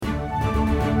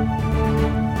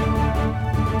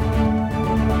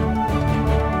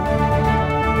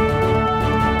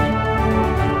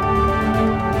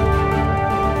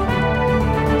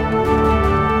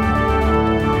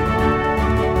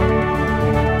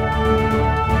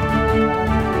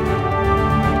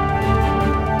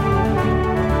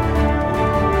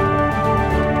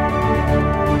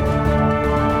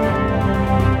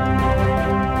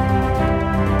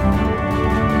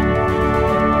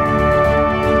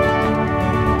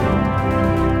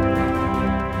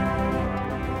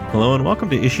Hello and welcome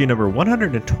to issue number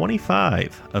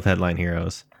 125 of Headline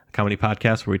Heroes, a comedy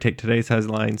podcast where we take today's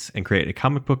headlines and create a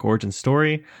comic book origin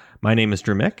story. My name is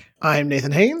Drew Mick. I'm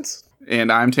Nathan Haynes.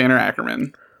 And I'm Tanner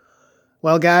Ackerman.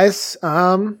 Well, guys,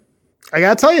 I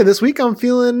gotta tell you, this week I'm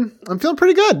feeling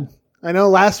pretty good. I know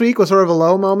last week was sort of a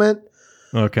low moment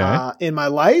in my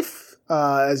life.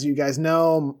 As you guys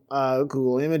know,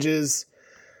 Google Images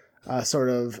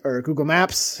or Google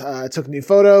Maps took new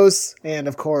photos, and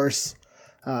of course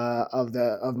of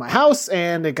my house,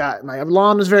 and my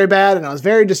lawn was very bad, and I was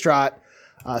very distraught.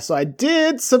 So I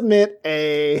did submit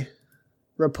a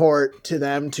report to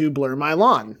them to blur my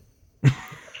lawn.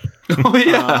 Oh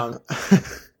yeah.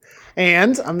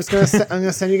 And I'm just gonna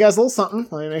send you guys a little something.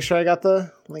 Let me make sure I got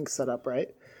the link set up right.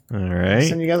 All right.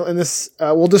 Send you guys, and this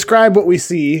we'll describe what we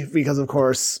see because, of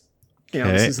course,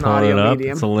 this is an audio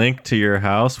medium. It's a link to your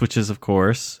house, which is, of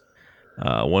course,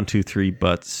 123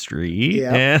 Butt Street.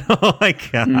 Yep. And oh my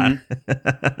god,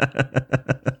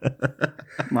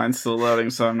 Mine's still loading,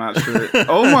 so I'm not sure.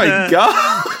 Oh my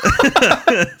god.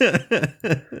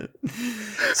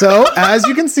 So as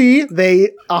you can see, they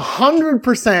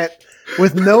 100%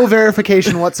 with no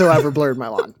verification whatsoever blurred my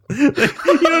lawn. you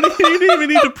didn't even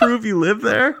need to prove you live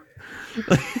there.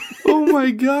 Oh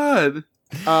my god.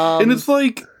 And it's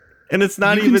like, and it's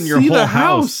not you even can your see whole the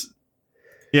house.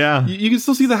 Yeah, you can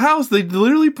still see the house. They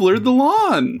literally blurred the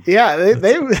lawn. Yeah,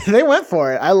 they went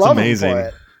for it. I love them for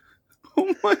it.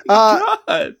 Oh my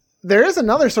god. There is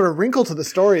another sort of wrinkle to the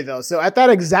story, though. So at that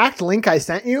exact link I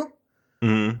sent you,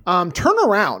 turn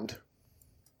around.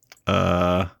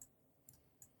 Oh,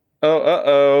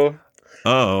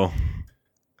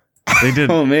 they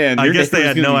did. Oh man, I guess they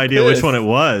had no idea which one it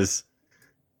was.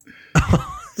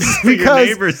 Because your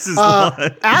neighbor's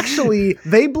lawn. Actually,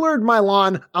 they blurred my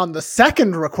lawn on the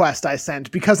second request I sent,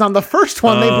 because on the first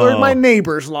one they blurred my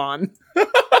neighbor's lawn.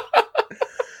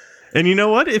 And you know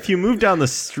what? If you move down the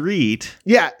street...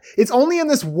 Yeah, it's only in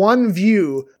this one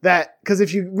view because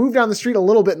if you move down the street a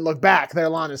little bit and look back, their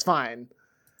lawn is fine.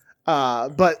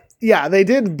 But yeah, they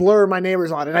did blur my neighbor's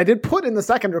lawn. And I did put in the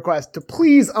second request to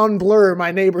please unblur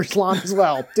my neighbor's lawn as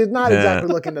well. Did not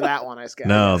exactly look into that one, I guess.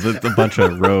 No, the bunch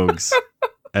of rogues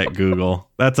at Google.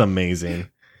 That's amazing.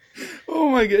 Oh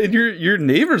my god, and your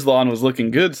neighbor's lawn was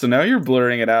looking good, so now you're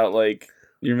blurring it out like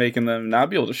you're making them not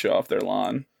be able to show off their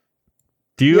lawn.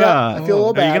 Do you? I feel a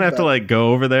little bad. Are you gonna have to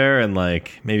go over there and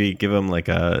maybe give them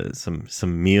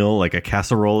some meal, like a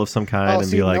casserole of some kind,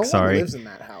 and be like, no sorry? One lives in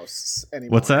that house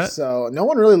anymore. What's that? So no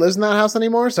one really lives in that house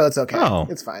anymore, so it's okay. Oh,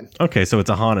 it's fine. Okay, so it's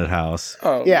a haunted house.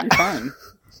 Oh yeah, you're fine.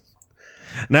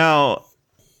 Now,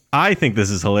 I think this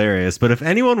is hilarious, but if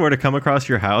anyone were to come across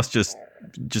your house just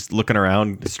looking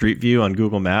around Street View on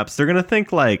Google Maps, they're gonna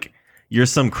think you're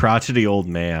some crotchety old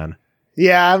man.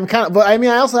 Yeah, I'm kind of, but I mean,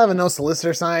 I also have a no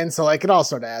solicitor sign, so it all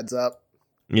sort of adds up.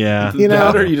 Yeah,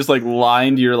 Or you just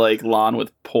lined your lawn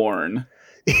with porn.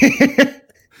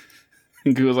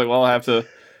 And Google's like, well, I have to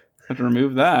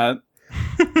remove that.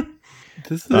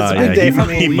 This is a big day for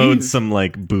me. He mowed some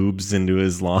boobs into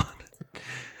his lawn.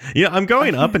 Yeah, I'm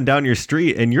going up and down your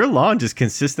street, and your lawn just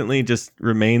consistently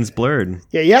remains blurred.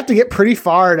 Yeah, you have to get pretty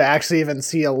far to actually even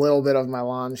see a little bit of my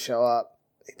lawn show up.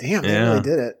 Damn, they really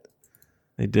did it.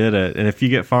 They did it, and if you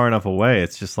get far enough away,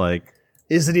 it's just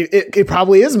is it? It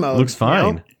probably is mowed. Looks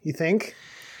fine. You think?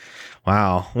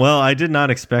 Wow. Well, I did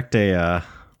not expect to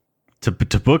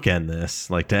bookend this,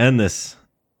 to end this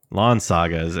lawn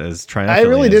saga as triumphantly. I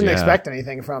really didn't expect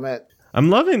anything from it. I'm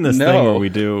loving this thing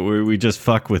where we just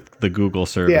fuck with the Google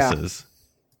services.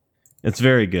 Yeah. It's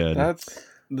very good.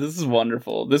 This is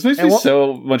wonderful. This makes me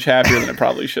so much happier than it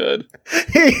probably should.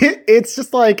 It's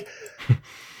just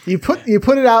you put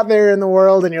it out there in the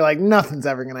world, and you're like, nothing's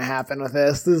ever gonna happen with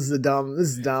this. This is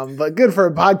dumb, but good for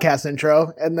a podcast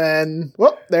intro. And then,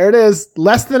 there it is.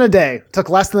 Less than a day. Took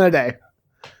less than a day.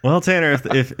 Well, Tanner,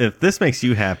 if this makes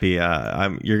you happy,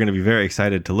 you're going to be very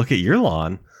excited to look at your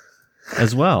lawn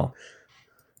as well.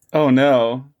 Oh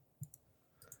no!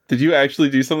 Did you actually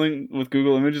do something with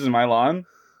Google Images in my lawn?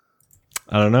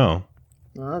 I don't know.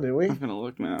 Oh, did we? I'm gonna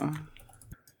look now.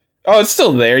 Oh, it's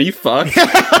still there. You fuck.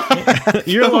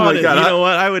 Your lawn. You know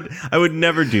what? I would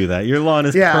never do that. Your lawn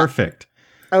is perfect.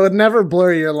 I would never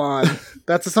blur your lawn.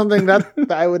 That's something that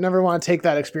I would never want to take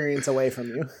that experience away from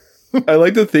you. I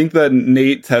like to think that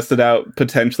Nate tested out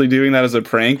potentially doing that as a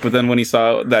prank, but then when he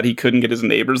saw that he couldn't get his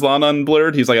neighbor's lawn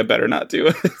unblurred, he's like, I better not do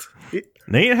it.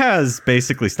 Nate has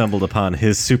basically stumbled upon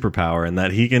his superpower in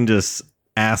that he can just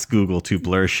ask Google to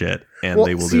blur shit and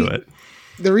they will do it.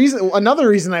 Another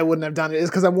reason I wouldn't have done it is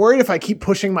because I'm worried if I keep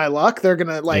pushing my luck, they're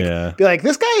gonna be like,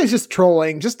 this guy is just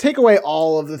trolling. Just take away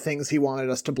all of the things he wanted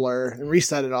us to blur and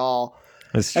reset it all.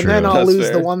 That's and true. then I'll That's lose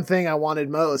fair. the one thing I wanted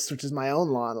most, which is my own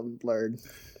lawn blurred.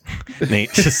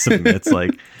 Nate just submits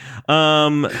like,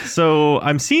 so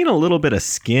I'm seeing a little bit of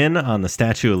skin on the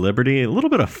Statue of Liberty, a little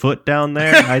bit of foot down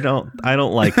there. I don't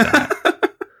like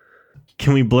that.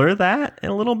 Can we blur that in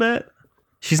a little bit?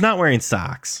 She's not wearing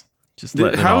socks. Just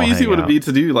letting it How all easy hang would it out. be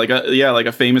to do like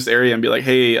a famous area and be like,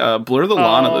 hey, blur the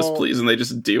lawn of this, please, and they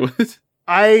just do it.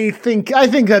 I think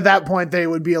at that point they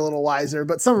would be a little wiser,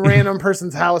 but some random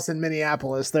person's house in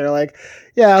Minneapolis, they're like,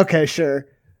 yeah, okay, sure.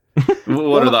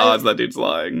 What are the odds that dude's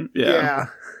lying? Yeah,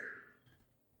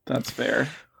 that's fair.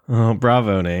 Oh,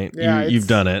 bravo, Nate. Yeah, You've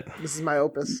done it. This is my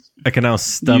opus. I can now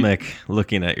stomach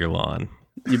looking at your lawn.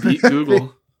 You beat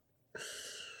Google.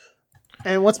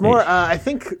 And what's more, I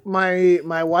think my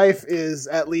wife is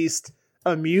at least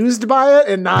amused by it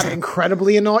and not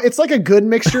incredibly annoyed. It's like a good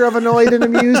mixture of annoyed and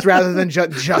amused rather than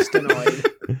just annoyed.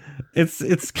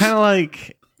 It's kind of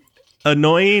like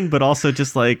annoying, but also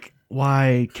just like,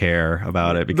 why care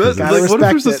about it? Because But, gotta like, what if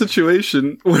there's a respect it.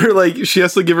 situation where like she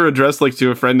has to give her address like to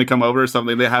a friend to come over or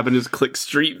something? They happen to just click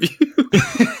Street View.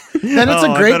 Then it's a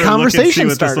I great better conversation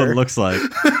look and see what starter. this one looks like.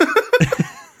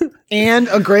 And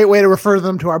a great way to refer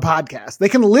them to our podcast. They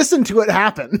can listen to it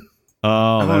happen.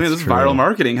 Oh, I that's mean, this is true. viral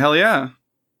marketing. Hell yeah!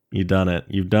 You done it.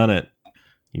 You've done it.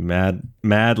 You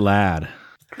mad lad.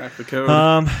 Crack the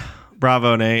code.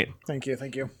 Bravo, Nate. Thank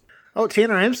you. Oh,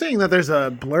 Tanner, I'm seeing that there's a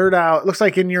blurred out. Looks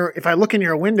like if I look in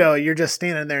your window, you're just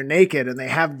standing there naked, and they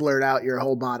have blurred out your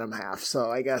whole bottom half. So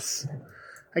I guess.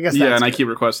 That's yeah, and I good. keep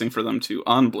requesting for them to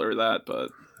unblur that,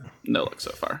 but no luck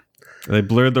so far. They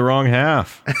blurred the wrong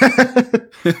half.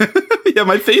 Yeah,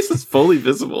 my face is fully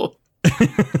visible.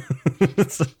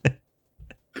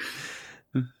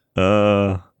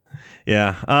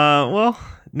 Yeah. Well,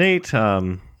 Nate,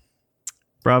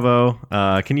 bravo.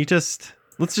 Can you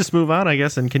let's just move on, I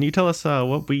guess, and can you tell us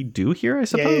what we do here, I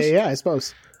suppose? Yeah, I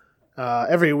suppose.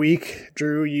 Every week,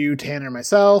 Drew, you, Tanner, and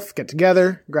myself get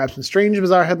together, grab some strange,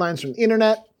 bizarre headlines from the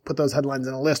internet, put those headlines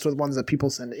in a list with ones that people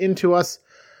send in to us,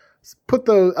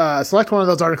 select one of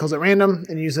those articles at random,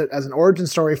 and use it as an origin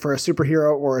story for a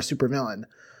superhero or a supervillain.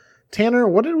 Tanner,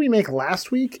 what did we make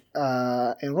last week,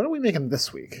 and what are we making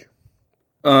this week?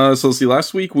 So let's see.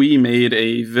 Last week we made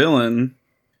a villain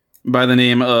by the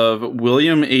name of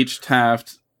William H.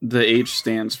 Taft. The H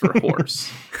stands for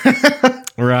horse.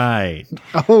 Right.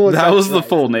 Oh, That was the right.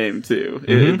 full name too.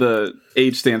 Mhm. The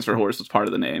H stands for horse was part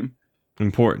of the name.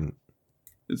 Important.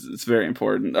 It's very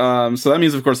important. So that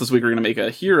means, of course, this week we're going to make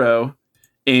a hero.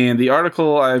 And the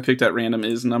article I picked at random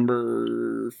is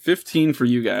number 15 for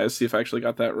you guys. See if I actually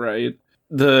got that right.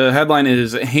 The headline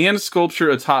is Hand Sculpture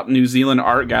Atop New Zealand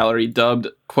Art Gallery Dubbed,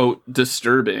 quote,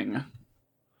 Disturbing.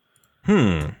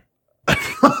 Hmm.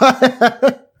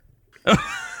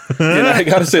 And I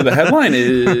gotta say, the headline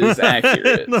is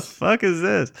accurate. What the fuck is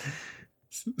this?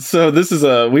 So this is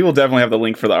we will definitely have the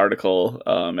link for the article.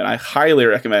 And I highly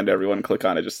recommend everyone click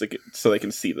on it just so they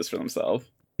can see this for themselves.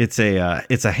 It's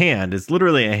a hand. It's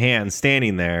literally a hand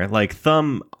standing there, like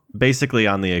thumb basically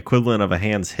on the equivalent of a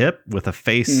hand's hip with a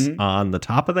face on the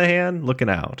top of the hand looking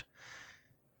out.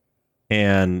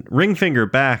 And ring finger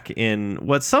back in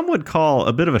what some would call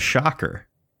a bit of a shocker.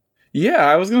 Yeah,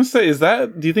 I was gonna say,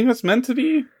 do you think that's meant to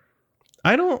be?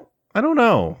 I don't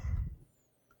know.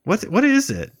 What is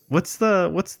it? What's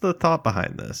the thought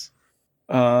behind this?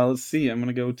 Let's see. I'm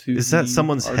gonna go to. Is that the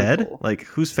someone's head? article. Like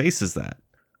whose face is that?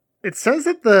 It says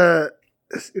that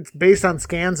it's based on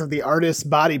scans of the artist's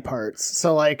body parts.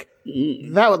 So, like,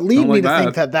 that would lead Don't me like to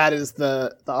think that. that is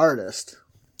the artist.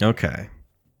 Okay.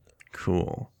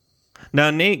 Cool.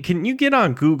 Now, Nate, can you get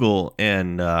on Google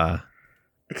and I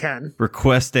can.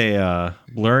 request a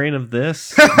blurring of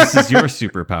this? This is your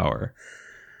superpower.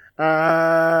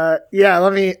 Yeah,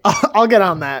 I'll get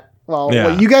on that. Well,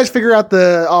 Yeah. you guys figure out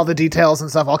all the details and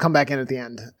stuff. I'll come back in at the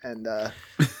end and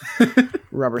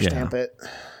rubber stamp it.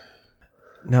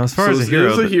 Now, as far So as a this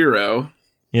hero, is a hero.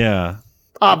 yeah,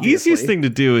 Obviously. easiest thing to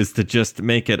do is to just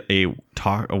make it a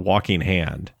walking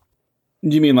hand.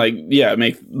 You mean like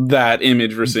make that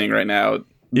image we're seeing right now?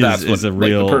 That's Is what a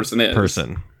real the person is.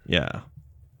 person. Yeah.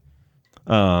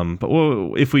 But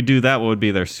if we do that, what would be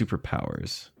their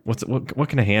superpowers? What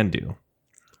can a hand do?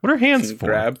 What are hands Can for?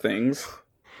 grab things.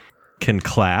 Can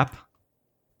clap.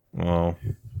 Well,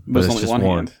 But it's it's only just one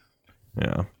one. hand.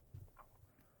 Yeah.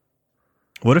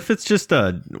 What if it's just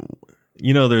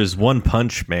there's One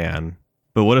Punch Man,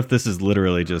 but what if this is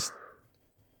literally just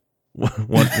one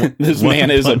This one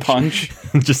man is a punch.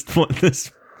 Just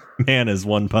this man is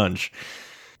one punch.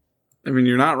 I mean,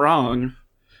 you're not wrong.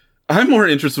 I'm more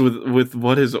interested with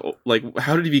what is like.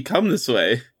 How did he become this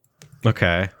way?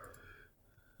 Okay.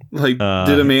 Like,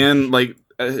 did a man like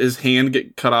his hand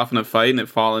get cut off in a fight and it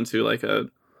fall into like a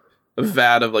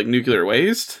vat of like nuclear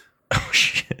waste. Oh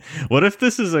shit! What if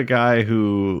this is a guy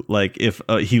who, like, if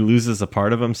he loses a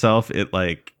part of himself, it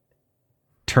like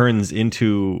turns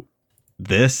into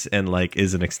this and like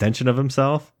is an extension of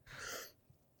himself?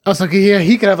 Oh, so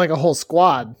he could have like a whole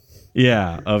squad.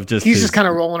 Yeah, of just he's just kind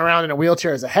of rolling around in a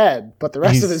wheelchair as a head, but the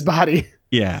rest of his body.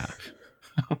 Yeah.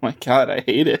 Oh my god, I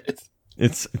hate it.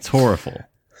 It's horrible.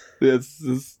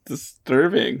 It's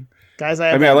disturbing. Guys,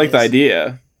 I like the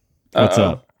idea. What's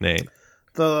up, Nate?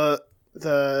 The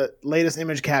latest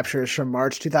image capture is from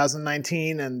March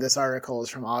 2019, and this article is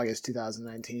from August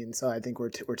 2019. So I think we're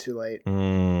too late.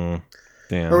 Damn.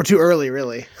 Or we're too early,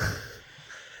 really.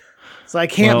 So I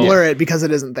can't blur it because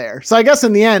it isn't there. So I guess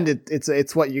in the end,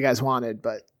 it's what you guys wanted,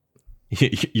 but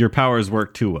your powers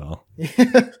work too well.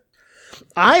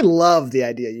 I love the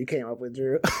idea you came up with,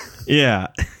 Drew. Yeah.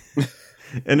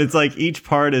 And it's like each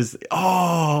part is,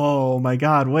 oh my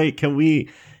god, wait, can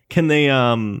they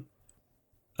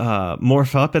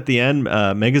morph up at the end?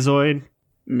 Megazord?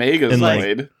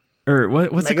 Megazord. Or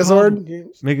what's Megazord? it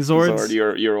called?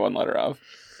 Megazords? You're one letter off.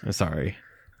 I'm sorry.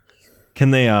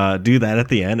 Can they do that at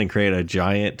the end and create a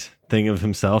giant thing of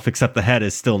himself, except the head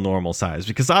is still normal size?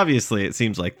 Because obviously it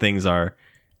seems like things are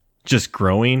just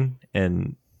growing,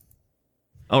 and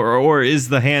or is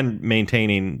the hand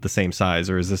maintaining the same size,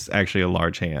 or is this actually a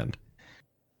large hand?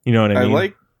 You know what I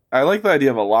mean? I like the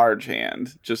idea of a large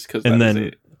hand, just because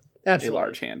that is a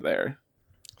large hand there.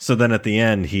 So then at the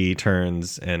end, he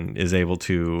turns and is able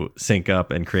to sync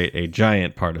up and create a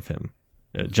giant part of him,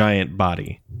 a giant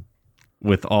body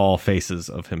with all faces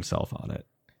of himself on it.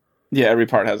 Yeah, every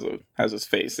part has his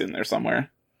face in there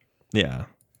somewhere. Yeah.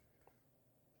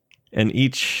 And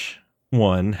each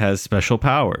one has special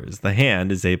powers. The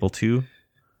hand is able to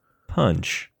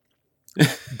punch.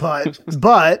 But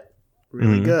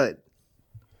really good.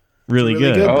 Really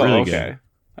good. Oh, really okay. good.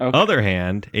 Okay. Other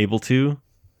hand able to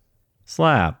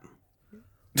slap.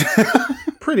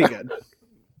 Pretty good.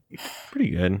 Pretty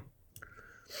good.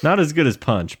 Not as good as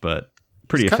punch, but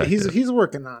pretty effective. He's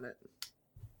working on it.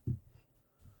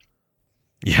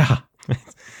 Yeah.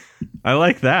 I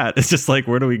like that. It's just like,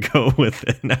 where do we go with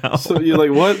it now? So you're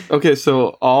like, what? Okay,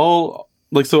 so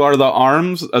so are the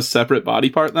arms a separate body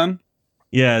part then?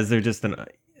 Yeah, is there just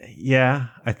yeah,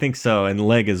 I think so. And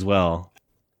leg as well.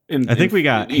 I think we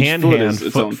got hand,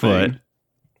 foot,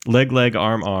 leg,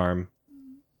 arm,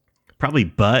 probably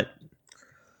butt.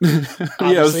 Yeah,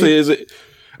 I was saying,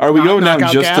 are we going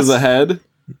down just to the head?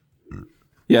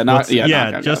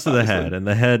 Yeah, just to the head, and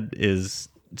the head is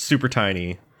super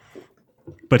tiny,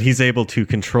 but he's able to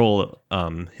control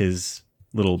his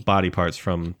little body parts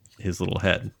from his little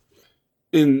head.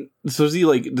 So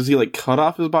does he cut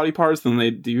off his body parts and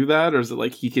they do that, or is it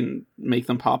like he can make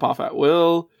them pop off at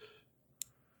will?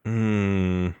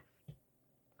 I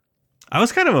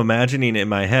was kind of imagining in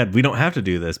my head, we don't have to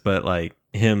do this, but like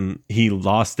he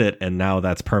lost it and now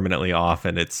that's permanently off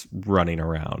and it's running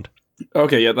around.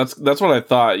 Okay, yeah, that's what I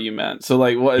thought you meant. So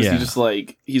like, what is he just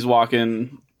like? He's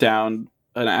walking down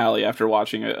an alley after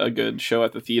watching a good show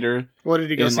at the theater. What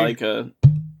did he go see? Like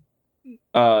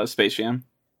a Space Jam.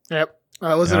 Yep.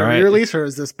 Was it a re-release or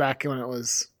is this back when it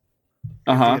was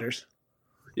in theaters?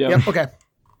 Yep. Okay.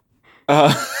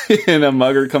 And a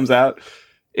mugger comes out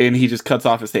and he just cuts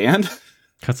off his hand.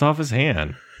 Cuts off his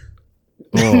hand.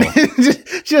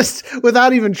 just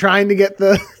without even trying to get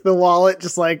the wallet,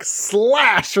 just like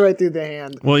slash right through the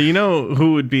hand. Well, you know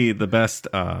who would be the best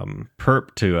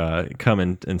perp to come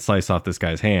and slice off this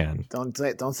guy's hand? Don't say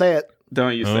it.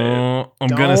 Don't you say it. I'm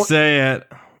gonna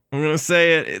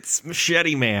say it. It's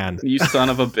Machete Man. You son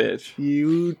of a bitch.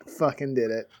 You fucking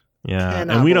did it. Yeah,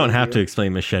 and we don't have to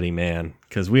explain Machete Man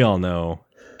because we all know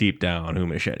deep down who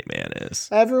Machete Man is.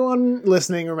 Everyone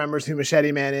listening remembers who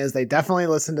Machete Man is. They definitely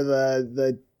listened to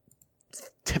the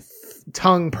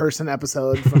tongue person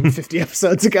episode from 50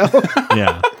 episodes ago.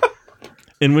 Yeah.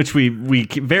 In which we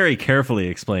very carefully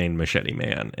explained Machete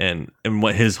Man and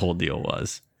what his whole deal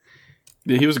was.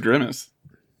 Yeah, he was Grimace.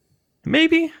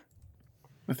 Maybe.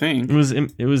 I think.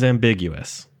 It was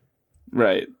ambiguous.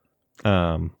 Right.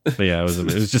 But yeah, it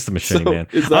was just a Machete Man.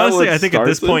 Honestly, I think at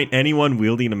this point, anyone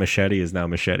wielding a machete is now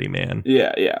Machete Man.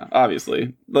 Yeah,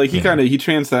 obviously. Like he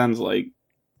transcends like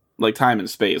time and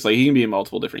space. Like he can be in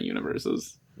multiple different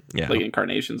universes. Yeah, like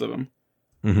incarnations of him.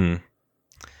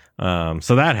 Mm-hmm.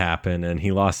 So that happened, and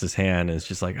he lost his hand. And it's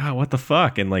just like, oh, what the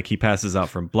fuck? And like he passes out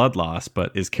from blood loss,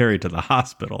 but is carried to the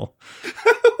hospital.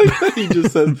 He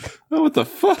just said, "Oh, what the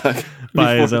fuck?"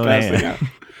 By his own hand.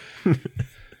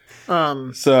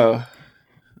 So,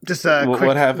 just a quick,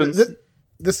 what happens?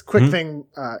 This quick thing.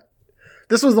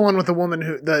 This was the one with the woman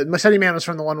the Machete Man was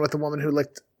from the one with the woman who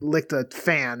licked a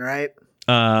fan, right?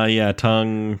 Yeah,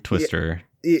 tongue twister.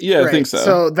 Yeah, I think so.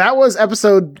 So that was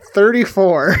episode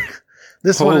 34.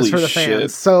 This one is for the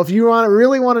fans. So if you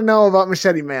really want to know about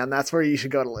Machete Man, that's where you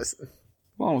should go to listen.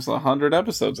 Almost 100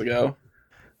 episodes ago.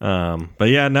 But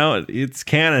yeah, no, it's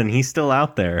canon. He's still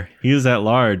out there. He is at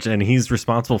large, and he's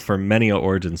responsible for many an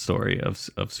origin story of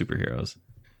superheroes.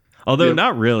 Although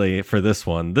not really for this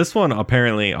one. This one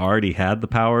apparently already had the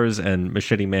powers, and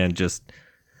Machete Man just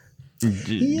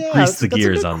greased the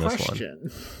gears on this one.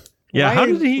 Yeah, how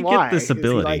did he get this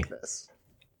ability? Like this?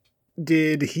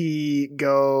 Did he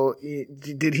go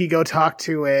talk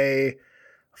to a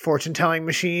fortune telling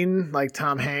machine like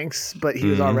Tom Hanks, but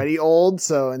he was already old,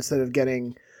 so instead of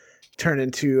getting turned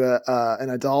into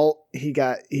an adult, he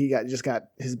got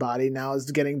his body now is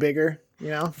getting bigger, you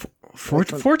know?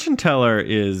 Fortune teller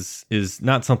is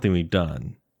not something we've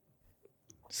done.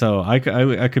 So I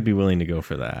could be willing to go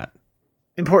for that.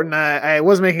 Important. I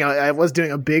was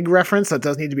doing a big reference, so it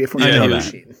does need to be a fortune telling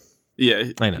machine. Yeah,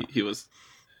 I know. He was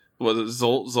it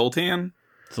Zoltan?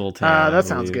 Zoltan. That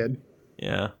sounds good.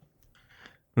 Yeah.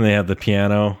 And they have the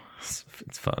piano.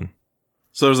 It's fun.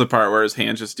 So there's a part where his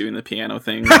hand's just doing the piano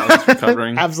thing while he's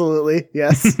recovering. Absolutely,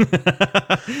 yes.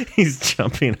 He's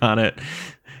jumping on it.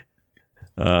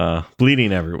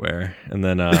 Bleeding everywhere. And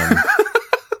then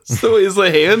so is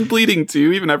the hand bleeding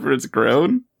too, even after it's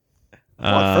grown?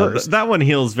 That one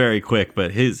heals very quick, but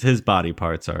his body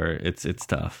parts it's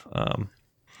tough.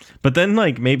 But then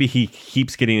like maybe he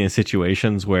keeps getting in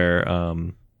situations where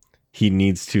he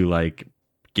needs to like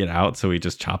get out, so he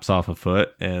just chops off a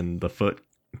foot and the foot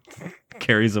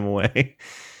carries him away.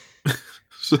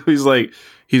 So he's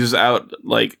just out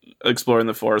like exploring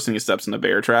the forest and he steps in a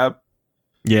bear trap.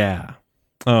 Yeah.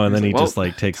 Oh, and then he just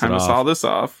like takes it off. Time to saw this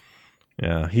off.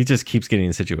 Yeah, he just keeps getting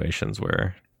in situations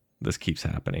where this keeps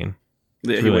happening.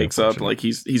 Yeah, he wakes up like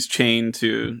he's chained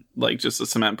to like just a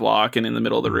cement block, and in the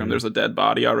middle of the room there's a dead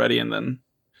body already, and then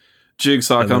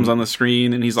Jigsaw comes on the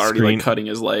screen and he's already like cutting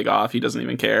his leg off. He doesn't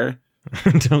even care.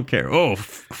 Don't care. Oh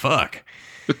fuck.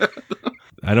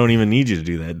 I don't even need you to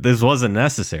do that. This wasn't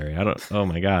necessary. Oh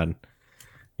my god.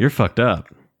 You're fucked up.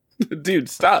 Dude,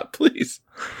 stop, please.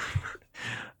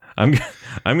 I'm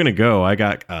gonna go. I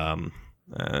got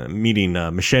meeting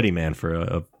Machete Man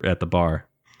at the bar,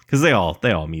 because they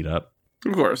all meet up.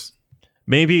 Of course.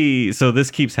 Maybe so this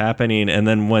keeps happening, and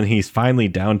then when he's finally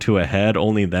down to a head,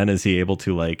 only then is he able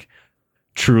to like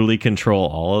truly control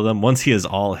all of them. Once he is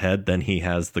all head, then he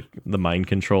has the mind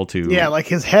control to like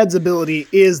his head's ability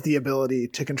is the ability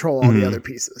to control all the other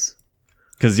pieces.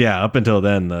 Because up until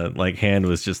then the like hand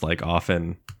was just like off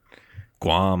in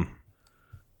Guam,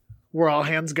 where all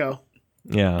hands go.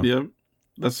 Yeah. Yep.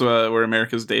 That's where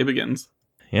America's Day begins.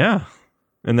 Yeah.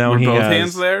 And now he both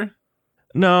hands there?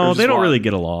 No, they don't really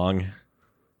get along.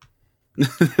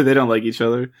 They don't like each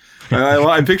other.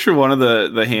 I picture one of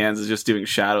the hands is just doing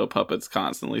shadow puppets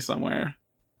constantly somewhere.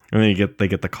 And then they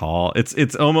get the call.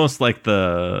 It's almost like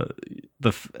the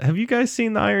have you guys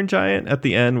seen the Iron Giant at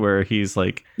the end where he's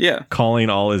like calling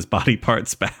all his body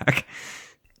parts back?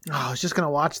 Oh, I was just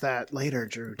gonna watch that later,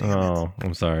 Drew. Damn it.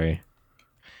 I'm sorry.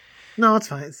 No, it's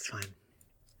fine. It's fine.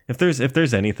 If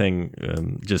there's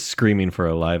anything just screaming for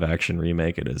a live action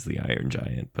remake, it is the Iron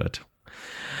Giant, but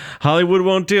Hollywood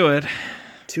won't do it.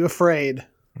 Too afraid.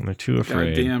 They're too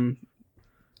afraid. Goddamn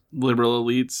liberal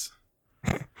elites.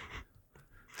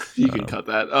 You can cut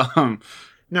that.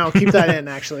 No, keep that in.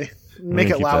 Actually, make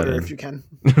it louder if you can.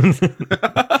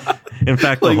 In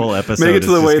fact, the whole episode make it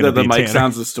to the way that the Tanner. mic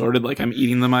sounds distorted, like I'm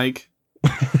eating the mic.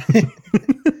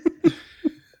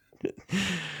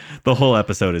 The whole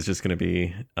episode is just going to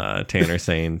be Tanner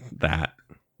saying that.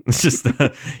 It's just,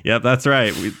 yep, that's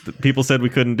right. People said we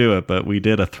couldn't do it, but we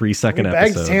did a 3-second episode.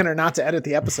 We begged Tanner not to edit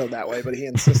the episode that way, but he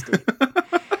insisted.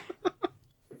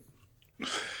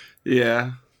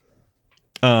 Yeah.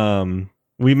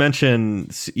 We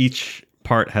mentioned each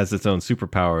part has its own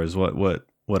superpowers.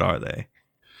 What are they?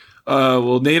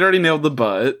 Well, Nate already nailed the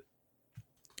butt.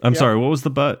 I'm sorry, what was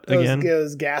the butt again? It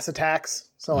was gas attacks.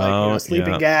 So like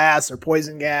sleeping gas or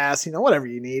poison gas, whatever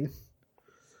you need.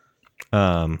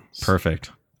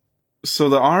 Perfect. So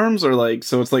the arms are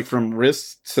it's like from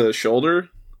wrist to shoulder.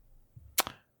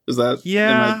 Is that?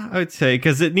 Yeah, I would say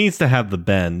because it needs to have the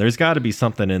bend. There's got to be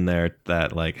something in there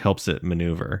that like helps it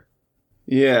maneuver.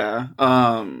 Yeah.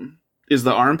 Is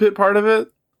the armpit part of it?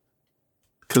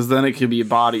 Because then it could be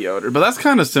body odor, but that's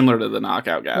kind of similar to the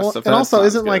knockout gas stuff. And also,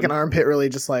 isn't like an armpit really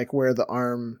just like where the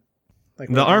arm? Like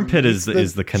the armpit is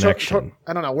the connection.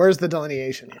 I don't know. Where's the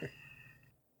delineation here?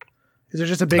 Is there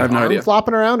just a big arm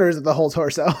flopping around, or is it the whole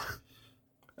torso?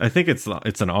 I think it's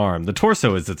an arm. The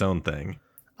torso is its own thing.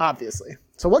 Obviously.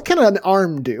 So what can an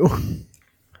arm do?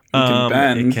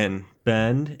 It can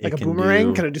bend. Like it a boomerang?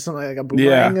 Do... Can it do something like a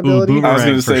boomerang ability? Boomerang, I was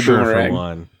going to say sure boomerang. For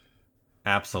one.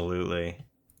 Absolutely.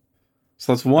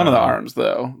 So that's one of the arms,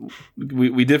 though.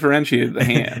 We differentiated the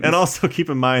hand. And also keep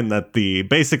in mind that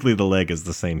basically the leg is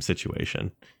the same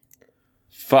situation.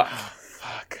 Fuck.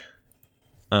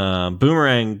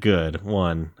 Boomerang, good.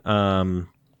 One. How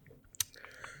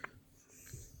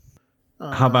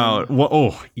about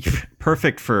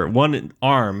perfect for one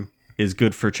arm is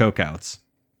good for chokeouts.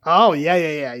 Oh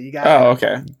yeah. You got. Oh,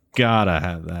 okay. Gotta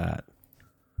have that.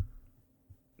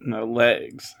 No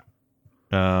legs.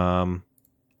 One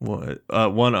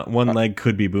leg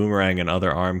could be boomerang, and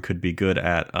other arm could be good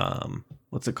at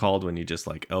what's it called when you just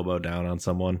like elbow down on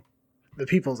someone? The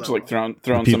people's elbow. Just like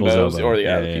throwing some bows, or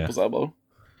the people's elbow.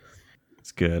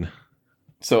 It's good.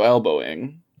 So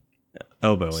elbowing.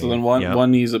 So then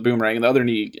one knee's a boomerang, and the other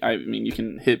knee, I mean, you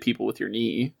can hit people with your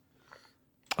knee.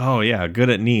 Oh yeah, good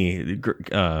at knee.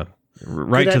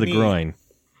 Right to the groin.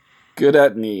 Good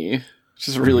at knee.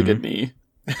 Just a really good knee.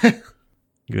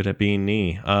 Good at being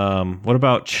knee. What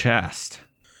about chest?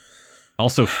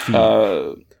 Also feet.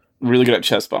 Really good at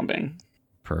chest bumping.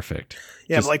 Perfect.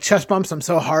 Yeah, but like chest bumps them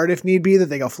so hard if need be that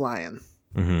they go flying.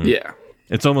 Mm-hmm. Yeah.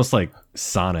 It's almost like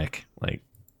Sonic. Like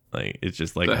it's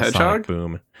just like the a hedgehog? Sonic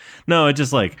boom. No, it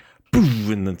just like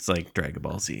boom, and it's like Dragon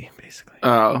Ball Z basically.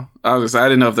 Oh, I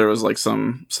didn't know if there was like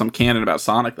some canon about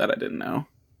Sonic that I didn't know.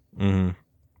 Mm-hmm.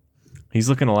 He's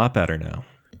looking a lot better now.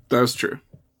 That's true.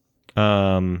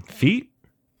 Feet.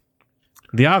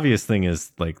 The obvious thing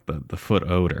is like the foot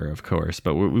odor, of course,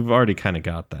 but we've already kind of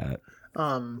got that.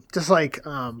 Just like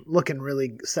looking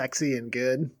really sexy and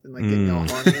good, and like getting all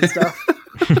horny and stuff.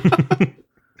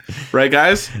 Right,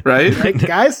 guys? Right,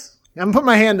 guys? I'm putting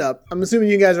my hand up. I'm assuming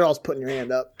you guys are all putting your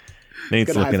hand up.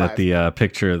 Nate's looking at the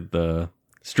picture of the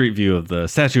street view of the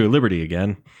Statue of Liberty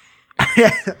again.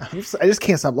 Yeah, I just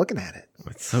can't stop looking at it.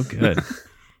 It's so good.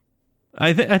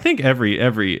 I think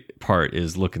every part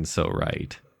is looking so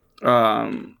right.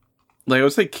 Like I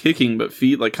would say kicking, but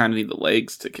feet like kind of need the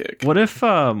legs to kick. What if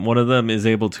one of them is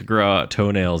able to grow out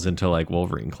toenails into like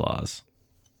Wolverine claws?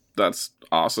 That's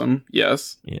awesome.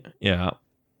 Yes. Yeah.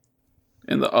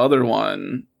 And the other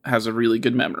one has a really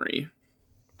good memory.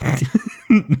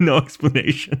 No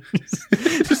explanation.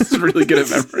 Just really good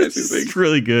at memorizing things. It's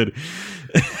really good.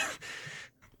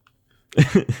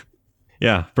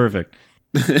 Yeah, perfect.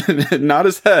 Not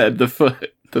his head, the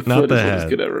foot. The Not foot the is head. what he's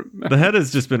good at remembering. The head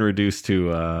has just been reduced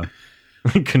to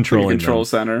controlling control them.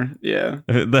 center. Yeah.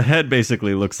 The head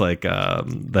basically looks like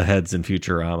the heads in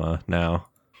Futurama now.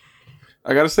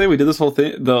 I gotta say, we did this whole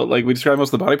thing, though. Like, we described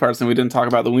most of the body parts, and we didn't talk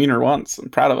about the wiener once. I'm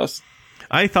proud of us.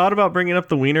 I thought about bringing up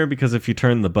the wiener because if you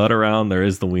turn the butt around, there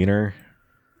is the wiener.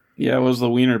 Yeah, it was the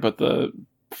wiener, but the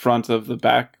front of the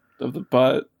back of the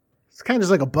butt. It's kind of just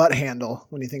like a butt handle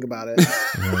when you think about it.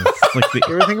 Yeah, it's like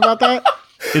You ever think about that?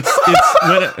 It's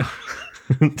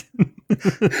when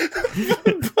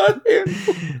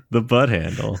the butt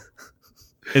handle.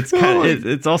 It's kind of,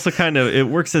 it's also kind of, it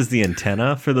works as the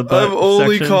antenna for the butt. I'm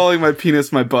only section. calling my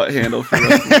penis my butt handle for the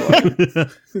rest of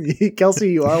my life.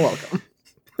 Kelsey, you are welcome.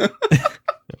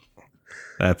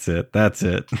 That's it.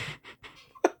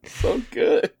 So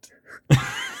good.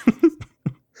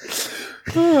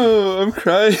 Oh, I'm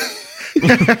crying.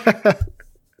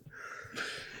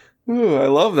 Ooh, I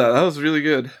love that. That was really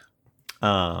good.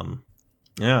 Yeah,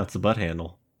 it's a butt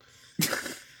handle.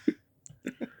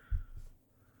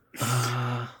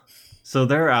 So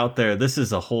they're out there. This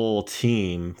is a whole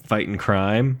team fighting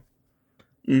crime.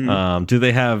 Mm-hmm. Do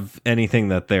they have anything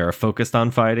that they are focused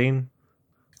on fighting?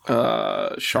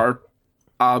 Sharp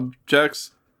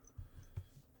objects.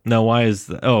 No, why is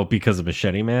that? Oh, because of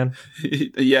Machete Man?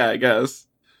 Yeah, I guess.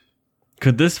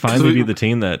 Could this finally be the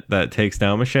team that takes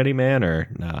down Machete Man, or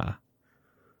nah?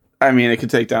 I mean, it could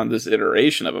take down this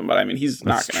iteration of him, but I mean, he's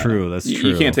not gonna. True. That's true.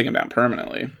 You can't take him down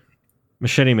permanently.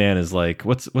 Machete Man is like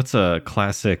what's a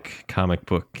classic comic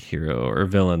book hero or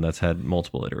villain that's had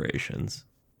multiple iterations?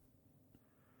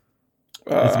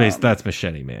 That's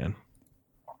Machete Man.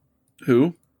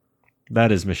 Who?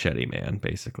 That is Machete Man.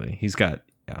 Basically, he's got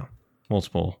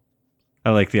multiple. I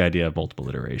like the idea of multiple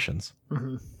iterations.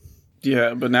 Mm-hmm.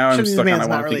 Yeah, but now I'm stuck on. I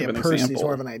want to think of an example. He's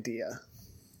more of an idea.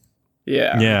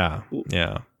 Yeah.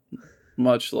 Yeah.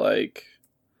 Much like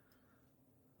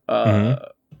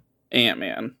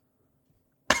Ant-Man.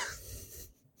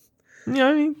 Yeah,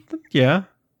 I mean, yeah.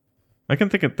 I can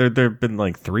think of there've been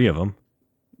like 3 of them.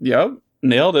 Yep,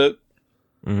 nailed it.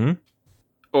 Mm-hmm.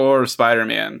 Or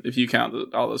Spider-Man, if you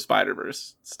count all the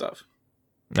Spider-Verse stuff.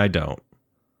 I don't.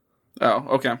 Oh,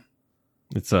 okay.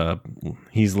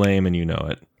 He's lame and you know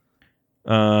it.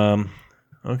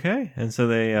 Okay, and so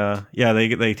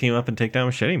they team up and take down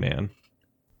Machete Man.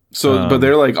 So, but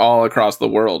they're like all across the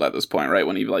world at this point, right?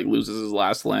 When he like loses his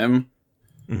last limb,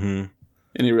 and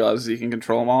he realizes he can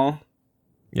control them all.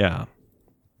 Yeah.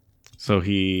 So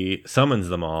he summons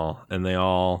them all, and they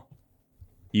all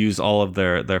use all of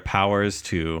their powers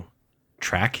to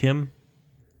track him.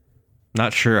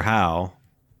 Not sure how.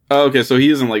 Oh, okay, so he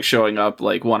isn't like showing up.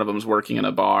 Like one of them's working in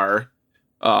a bar.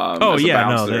 Well,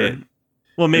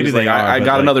 maybe they like, are.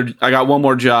 I got one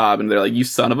more job, and they're like, "You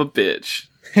son of a bitch!"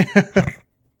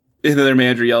 And then their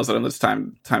manager yells at him, "It's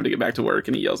time to get back to work."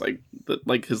 And he yells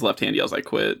like his left hand yells, "I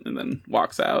quit," and then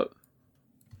walks out.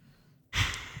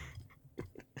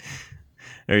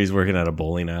 Or he's working at a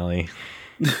bowling alley.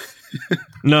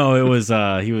 No, it was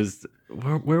he was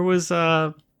where was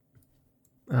Tom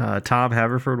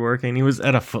Haverford working? He was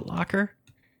at a Foot Locker.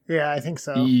 Yeah, I think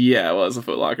so. Yeah, it was a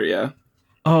Foot Locker. Yeah.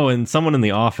 Oh, and someone in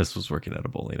the office was working at a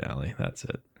bowling alley. That's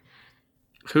it.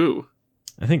 Who?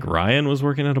 I think Ryan was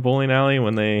working at a bowling alley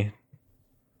when they...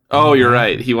 Oh, you're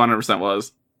right. He 100%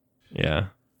 was. Yeah.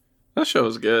 That show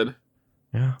was good.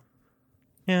 Yeah.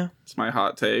 It's my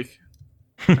hot take.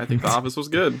 I think The Office was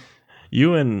good.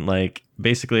 You and like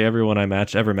basically everyone I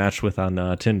ever matched with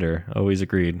on Tinder always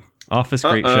agreed. Office,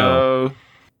 great show.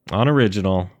 On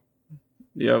original.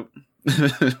 Yep.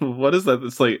 What is that?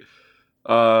 It's like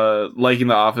liking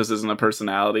The Office isn't a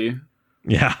personality.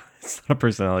 Yeah, it's not a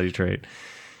personality trait.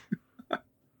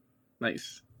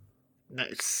 Nice.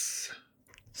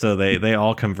 So they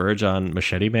all converge on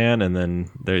Machete Man, and then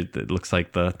it looks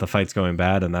like the fight's going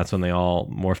bad, and that's when they all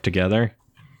morph together.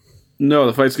 No,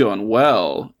 the fight's going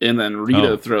well, and then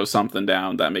Rita throws something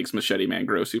down that makes Machete Man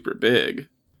grow super big.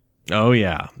 Oh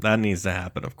yeah, that needs to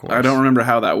happen, of course. I don't remember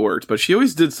how that worked, but she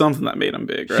always did something that made him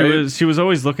big, right? She was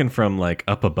always looking from like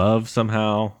up above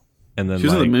somehow, and then she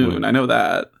was on the moon. I know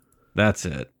that. That's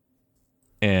it.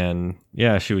 And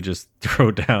yeah, she would just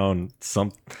throw down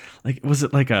some, like, was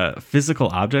it like a physical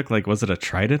object? Like, was it a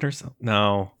trident or something?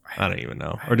 No, I don't even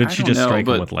know. Or did she just strike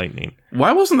him with lightning?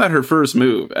 Why wasn't that her first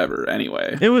move ever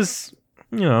anyway? It was,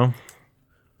 don't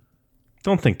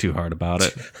think too hard about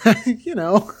it.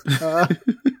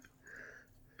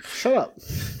 Shut up.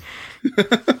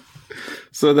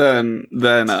 So then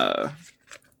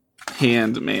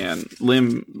hand man,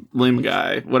 limb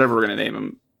guy, whatever we're going to name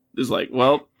him, is like,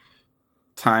 well,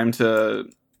 time to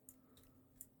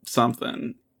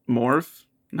something. Morph?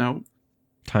 No.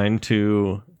 Time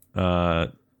to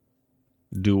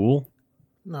duel?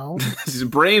 No. This is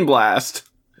brain blast.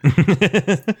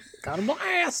 Got a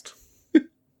blast.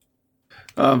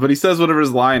 But he says whatever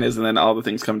his line is, and then all the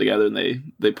things come together, and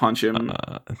they punch him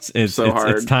it's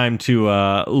hard. It's time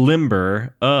to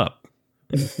limber up.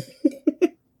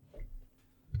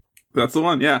 That's the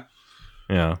one, yeah.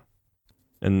 Yeah.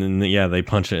 And then, they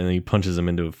punch it, and he punches him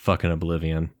into fucking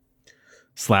oblivion.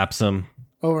 Slaps him.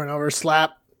 Over and over.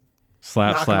 Slap,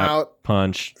 slap, out,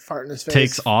 punch. Fart in his face.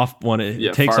 Takes off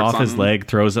takes off his leg,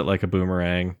 throws it like a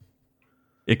boomerang.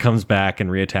 It comes back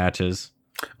and reattaches.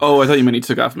 Oh, I thought you meant he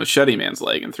took off Machete Man's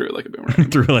leg and threw it like a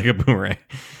boomerang.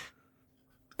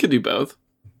 Could do both.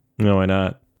 No, why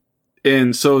not?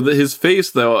 And so his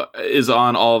face, though, is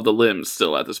on all of the limbs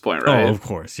still at this point, right? Oh, of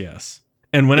course, yes.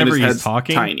 And whenever he's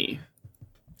talking... tiny.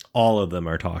 All of them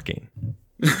are talking.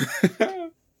 It's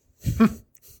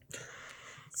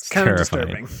kind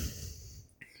terrifying. of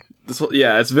disturbing.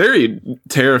 It's very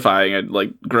terrifying and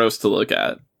like gross to look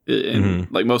at.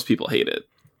 And like most people hate it.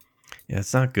 Yeah,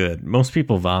 it's not good. Most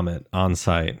people vomit on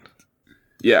site.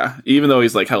 Yeah, even though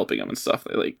he's like helping them and stuff,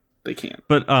 they can't.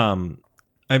 But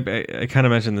I kind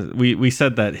of mentioned that we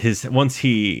said that once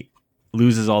he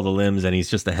loses all the limbs and he's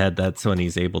just a head, that's when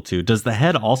he's able to. Does the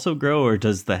head also grow, or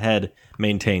does the head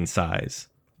maintain size?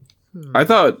 I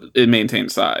thought it maintained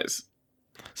size.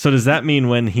 So does that mean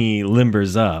when he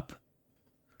limbers up,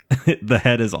 the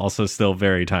head is also still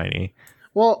very tiny?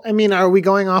 Well, I mean, are we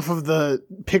going off of the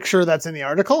picture that's in the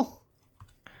article?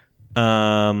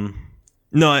 No,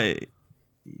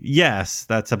 yes,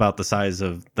 that's about the size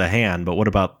of the hand, but what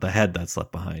about the head that's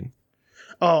left behind?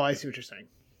 Oh, I see what you're saying.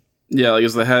 Yeah, like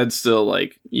is the head still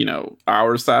like,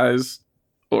 our size,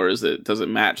 or does it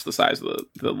match the size of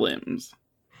the limbs?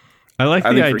 I like the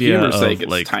idea for humor's of sake,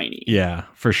 it's like tiny. Yeah,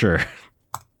 for sure.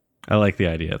 I like the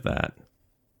idea of that.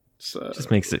 So,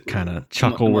 just makes it kind of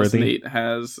chuckle worthy. Nate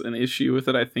has an issue with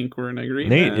it. I think we're in agreement.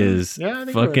 Nate is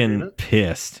fucking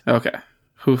pissed. Okay.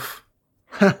 Oof.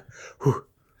 I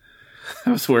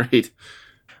was worried.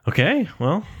 Okay,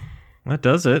 well, that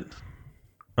does it.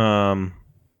 And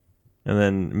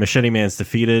then Machete Man's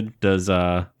defeated. Does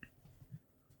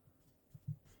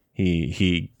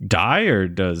he die, or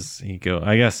does he go?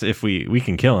 I guess if we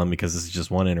can kill him, because this is just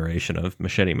one iteration of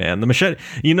Machete Man. The machete,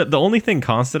 the only thing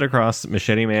constant across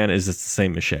Machete Man is it's the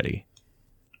same machete.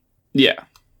 Yeah.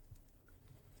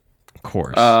 Of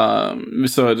course.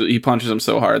 So he punches him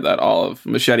so hard that all of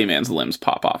Machete Man's limbs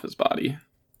pop off his body.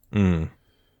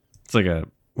 It's like a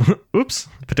oops,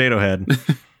 potato head.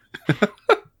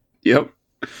 Yep.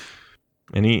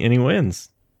 And he wins.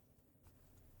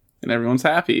 And everyone's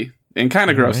happy. And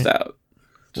kind of grossed out.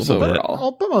 Just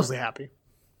overall. But mostly happy.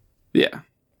 Yeah.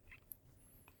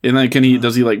 And then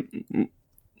does he like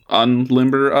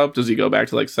unlimber up? Does he go back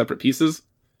to like separate pieces?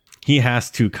 He has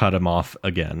to cut him off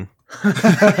again.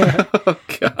 Oh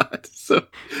god. So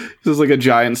this is like a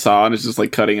giant saw and it's just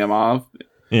like cutting him off.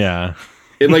 Yeah.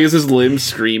 And like is his limb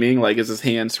screaming? Like is his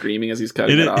hand screaming as he's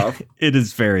cutting it off? It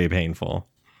is very painful.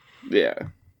 Yeah.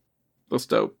 That's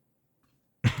dope.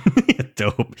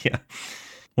 Dope, yeah.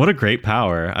 What a great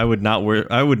power. I would not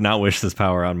wish this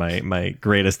power on my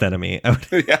greatest enemy.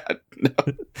 Yeah. No.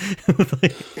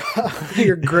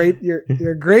 your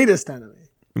greatest enemy.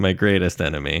 My greatest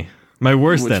enemy. My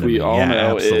worst enemy. We all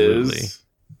know absolutely. Is...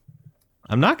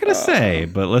 I'm not gonna say,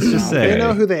 but let's just say they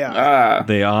know who they are.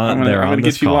 They're on I'm gonna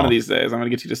this get you call. one of these days. I'm gonna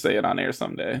get you to say it on air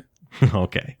someday.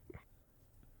 Okay.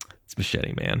 It's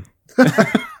Machete Man.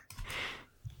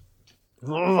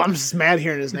 Oh, I'm just mad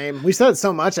hearing his name. We said it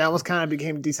so much, I almost kind of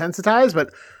became desensitized,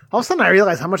 but all of a sudden I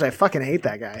realized how much I fucking hate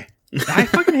that guy. I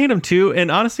fucking hate him too. And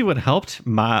honestly, what helped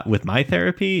with my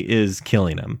therapy is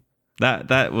killing him.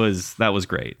 That was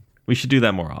great. We should do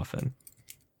that more often.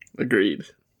 Agreed.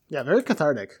 Yeah, very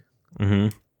cathartic.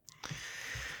 Man,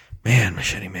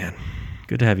 Machete Man,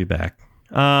 good to have you back.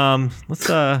 Let's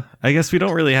I guess we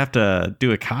don't really have to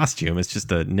do a costume. It's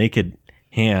just a naked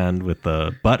hand with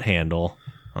the butt handle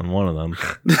on one of them.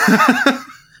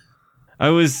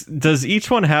 Does each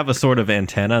one have a sort of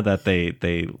antenna that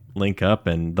they link up,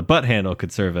 and the butt handle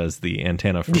could serve as the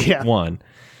antenna for one.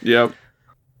 Yep.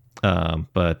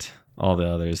 But all the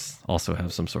others also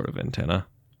have some sort of antenna.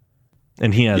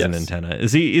 And he has an antenna.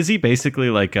 Is he basically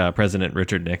like President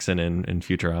Richard Nixon in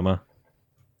Futurama?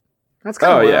 That's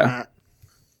kind of where I'm at.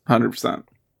 100%.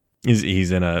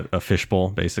 He's in a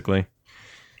fishbowl, basically.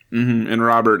 Mm-hmm. And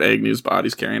Robert Agnew's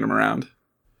body's carrying him around.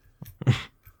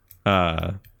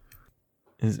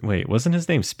 Wait, wasn't his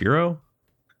name Spiro?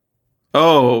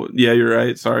 Oh, yeah, you're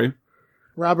right. Sorry.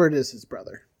 Robert is his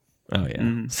brother. Oh,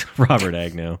 yeah. Robert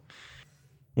Agnew.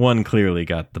 One clearly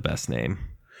got the best name.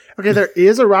 Okay, there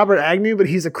is a Robert Agnew, but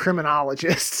he's a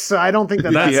criminologist, so I don't think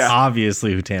that's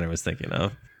obviously who Tanner was thinking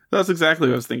of. That's exactly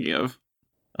what I was thinking of.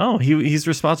 Oh, he's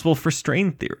responsible for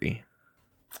strain theory.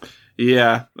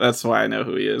 Yeah, that's why I know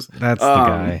who he is. That's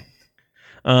the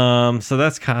guy. So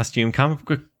that's costume, comic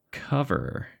book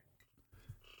cover.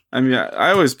 I mean,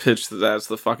 I always pitch that as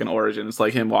the fucking origin. It's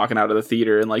like him walking out of the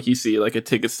theater and like you see like a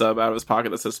ticket stub out of his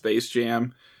pocket that says Space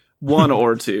Jam. 1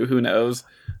 or 2, who knows?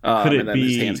 Could it and then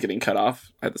be, his hands getting cut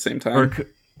off at the same time. Or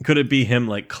could it be him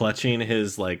like clutching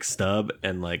his like stub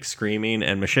and like screaming,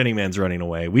 and Machete Man's running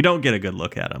away? We don't get a good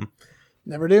look at him.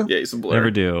 Never do? Yeah, he's a blur. Never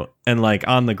do. And like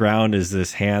on the ground is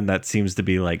this hand that seems to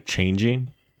be like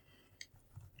changing.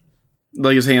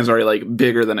 Like his hand's already like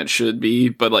bigger than it should be,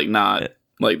 but like not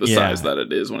like the size that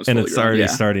it is when it's and fully it's grown. already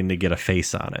starting to get a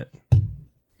face on it.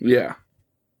 Yeah.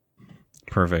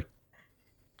 Perfect.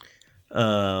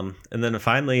 And then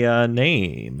finally,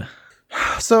 name.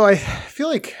 So I feel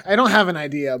like I don't have an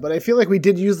idea, but I feel like we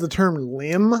did use the term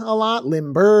limb a lot,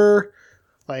 limber.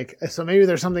 Like, so maybe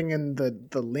there's something in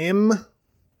the limb,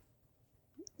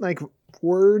 like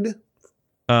word.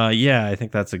 Yeah, I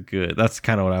think that's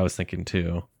kind of what I was thinking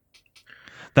too.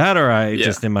 That, or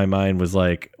just in my mind was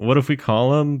like, what if we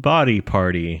call him Body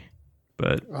Party?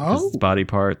 But it's body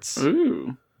parts.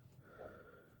 Ooh.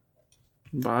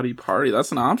 Body Party.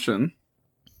 That's an option.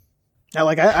 Yeah,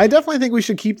 like I definitely think we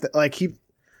should keep that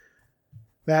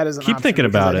as an option. Keep thinking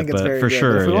about it, but for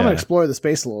sure. But if we want to explore the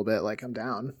space a little bit, like I'm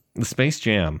down. The Space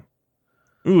Jam.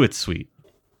 Ooh, it's sweet.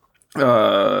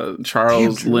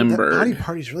 Charles Lindbergh. Body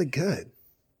Party's really good.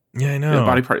 Yeah, I know. Yeah,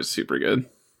 Body Party is super good.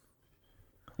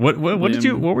 What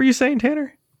were you saying,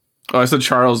 Tanner? Oh, I said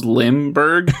Charles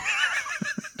Lindbergh.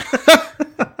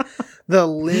 The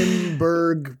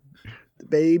Lindbergh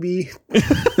baby.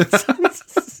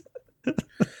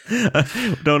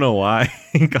 I don't know why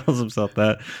he calls himself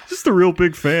that. Just a real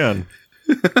big fan.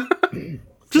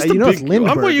 Just a big.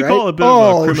 I'm what you call a bit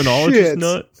of a criminologist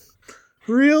nut.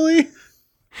 Really?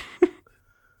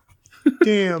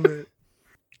 Damn it!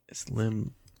 It's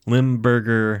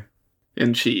Limburger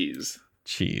and cheese.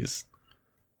 He just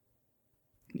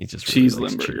cheese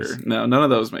really Limburger. Cheese. No, none of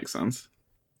those make sense.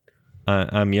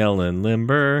 I'm yelling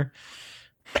limber.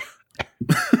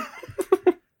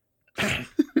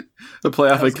 The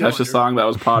playoff like Kesha song that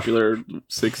was popular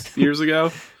 6 years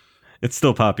ago. It's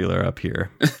still popular up here.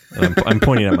 I'm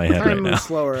pointing at my head right now.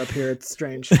 Slower up here. It's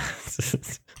strange.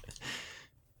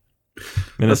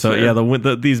 Minnesota, yeah,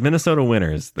 these Minnesota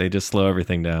winters, they just slow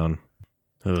everything down.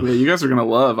 Ugh. Yeah, you guys are gonna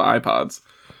love iPods.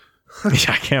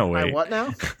 Yeah, I can't wait. What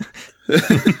now?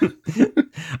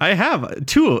 I have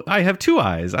two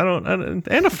eyes. I don't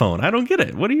and a phone. I don't get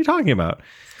it. What are you talking about?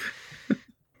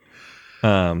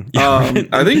 I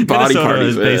think Body Party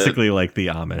is basically like the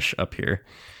Amish up here.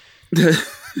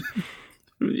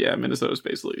 Yeah, Minnesota's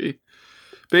basically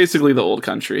the old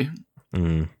country.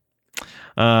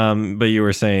 But you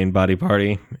were saying Body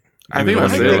Party. I think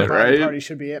that's it, right? Body Party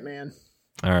should be it, man.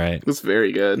 All right, that's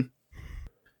very good.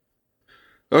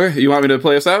 Okay, you want me to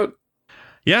play us out?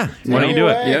 Yeah, why don't you do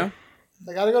it? Yeah.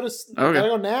 I gotta go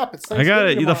nap. It's I got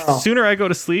it. The sooner I go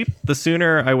to sleep, the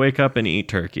sooner I wake up and eat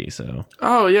turkey. So.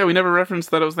 Oh yeah, we never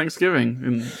referenced that it was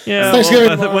Thanksgiving. Yeah,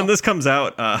 Thanksgiving when this comes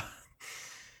out.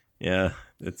 Yeah,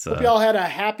 it's. Hope y'all had a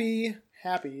happy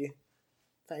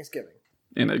Thanksgiving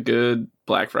and a good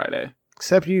Black Friday.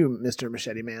 Except you, Mr.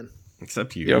 Machete Man.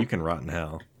 Except you. Yep. You can rot in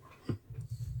hell.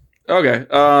 Okay.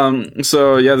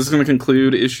 So yeah, this is going to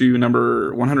conclude issue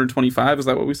number 125. Is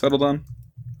that what we settled on?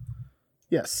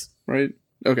 Yes. Right.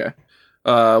 Okay.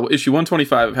 Issue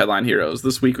 125 of Headline Heroes.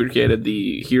 This week we created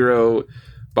the hero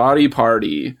Body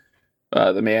Party,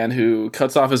 the man who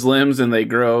cuts off his limbs and they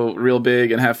grow real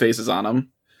big and have faces on them.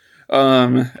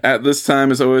 At this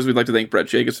time, as always, we'd like to thank Brett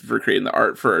Jacobson for creating the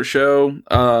art for our show.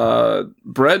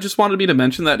 Brett just wanted me to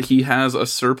mention that he has a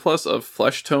surplus of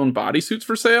flesh tone bodysuits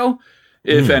for sale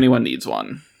if anyone needs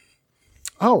one.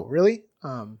 Oh, really?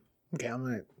 Okay, I'm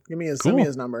gonna send me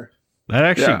his number. That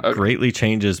actually greatly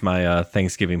changes my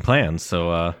Thanksgiving plans.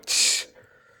 So,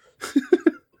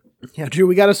 yeah, Drew,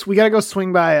 we gotta go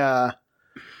swing by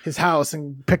his house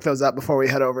and pick those up before we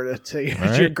head over to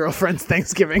your girlfriend's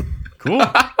Thanksgiving. Cool.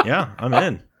 Yeah, I'm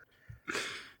in.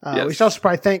 Yes. We should also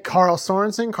probably thank Carl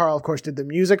Sorensen. Carl, of course, did the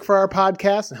music for our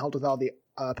podcast and helped with all the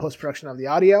post-production of the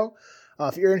audio.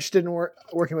 If you're interested in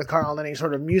working with Carl on any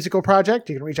sort of musical project,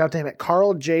 you can reach out to him at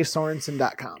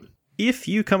carljsorensen.com. If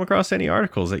you come across any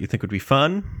articles that you think would be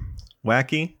fun,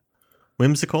 wacky,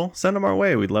 whimsical, send them our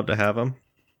way. We'd love to have them.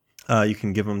 You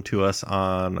can give them to us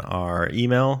on our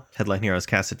email,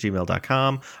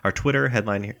 headlineheroescast@gmail.com, our Twitter,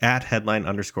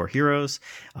 headline_heroes,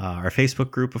 our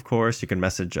Facebook group, of course. You can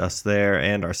message us there,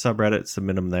 and our subreddit,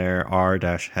 submit them there,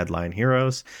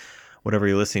 r-headlineheroes. Whatever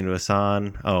you're listening to us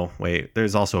on. Oh, wait,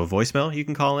 there's also a voicemail you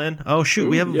can call in. Oh, shoot,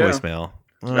 we have a voicemail.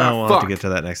 We'll have to get to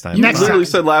that next time. You literally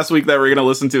said last week that we're going to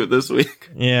listen to it this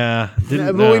week. Yeah.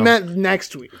 We meant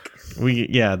next week.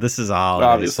 This is a holiday,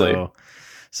 obviously. So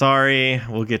sorry,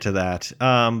 we'll get to that.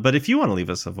 But if you want to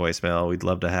leave us a voicemail, we'd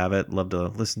love to have it. Love to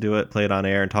listen to it, play it on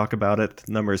air, and talk about it.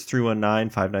 The number is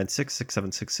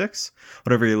 319-596-6766.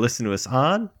 Whatever you listen to us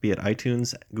on, be it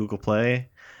iTunes, Google Play,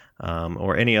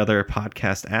 or any other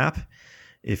podcast app.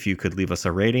 If you could leave us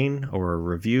a rating or a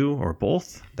review or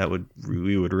both,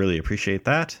 we would really appreciate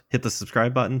that. Hit the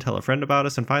subscribe button, tell a friend about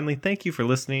us, and finally, thank you for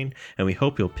listening, and we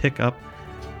hope you'll pick up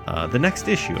the next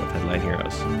issue of Headline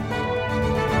Heroes.